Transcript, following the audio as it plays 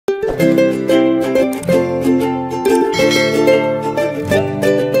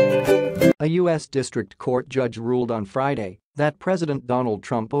A U.S. District Court judge ruled on Friday that President Donald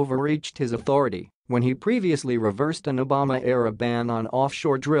Trump overreached his authority when he previously reversed an Obama-era ban on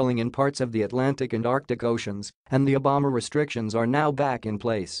offshore drilling in parts of the Atlantic and Arctic Oceans, and the Obama restrictions are now back in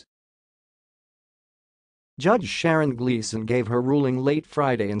place. Judge Sharon Gleeson gave her ruling late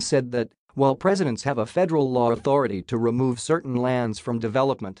Friday and said that, while presidents have a federal law authority to remove certain lands from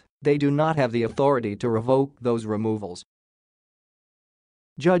development, they do not have the authority to revoke those removals.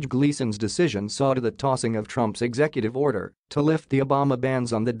 Judge Gleeson's decision saw to the tossing of Trump's executive order to lift the Obama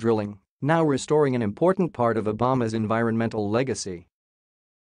bans on the drilling, now restoring an important part of Obama's environmental legacy.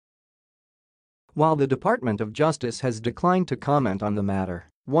 While the Department of Justice has declined to comment on the matter,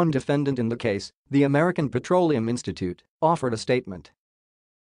 one defendant in the case, the American Petroleum Institute, offered a statement.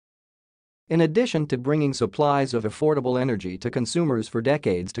 In addition to bringing supplies of affordable energy to consumers for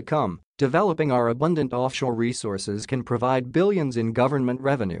decades to come, developing our abundant offshore resources can provide billions in government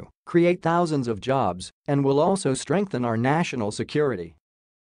revenue, create thousands of jobs, and will also strengthen our national security.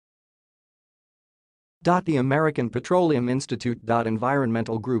 The American Petroleum Institute.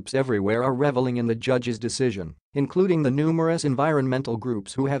 Environmental groups everywhere are reveling in the judge's decision, including the numerous environmental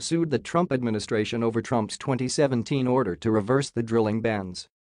groups who have sued the Trump administration over Trump's 2017 order to reverse the drilling bans.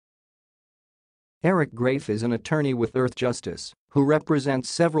 Eric Grafe is an attorney with Earth Justice who represents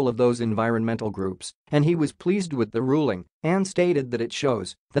several of those environmental groups, and he was pleased with the ruling and stated that it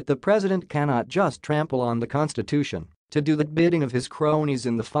shows that the president cannot just trample on the Constitution to do the bidding of his cronies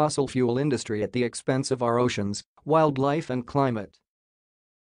in the fossil fuel industry at the expense of our oceans, wildlife and climate.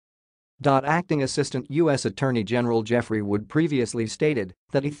 Acting Assistant U.S. Attorney General Jeffrey Wood previously stated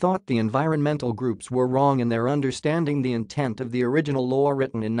that he thought the environmental groups were wrong in their understanding the intent of the original law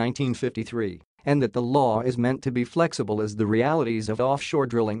written in 1953, and that the law is meant to be flexible as the realities of offshore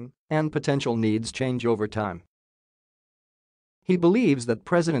drilling and potential needs change over time. He believes that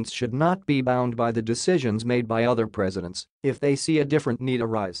presidents should not be bound by the decisions made by other presidents if they see a different need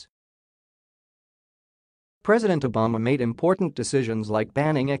arise. President Obama made important decisions like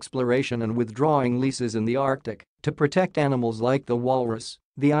banning exploration and withdrawing leases in the Arctic to protect animals like the walrus,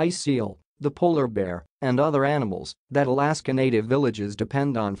 the ice seal, the polar bear, and other animals that Alaska Native villages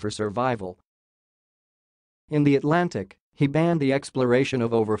depend on for survival. In the Atlantic, he banned the exploration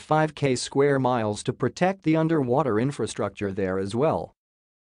of over 5,000 square miles to protect the underwater infrastructure there as well.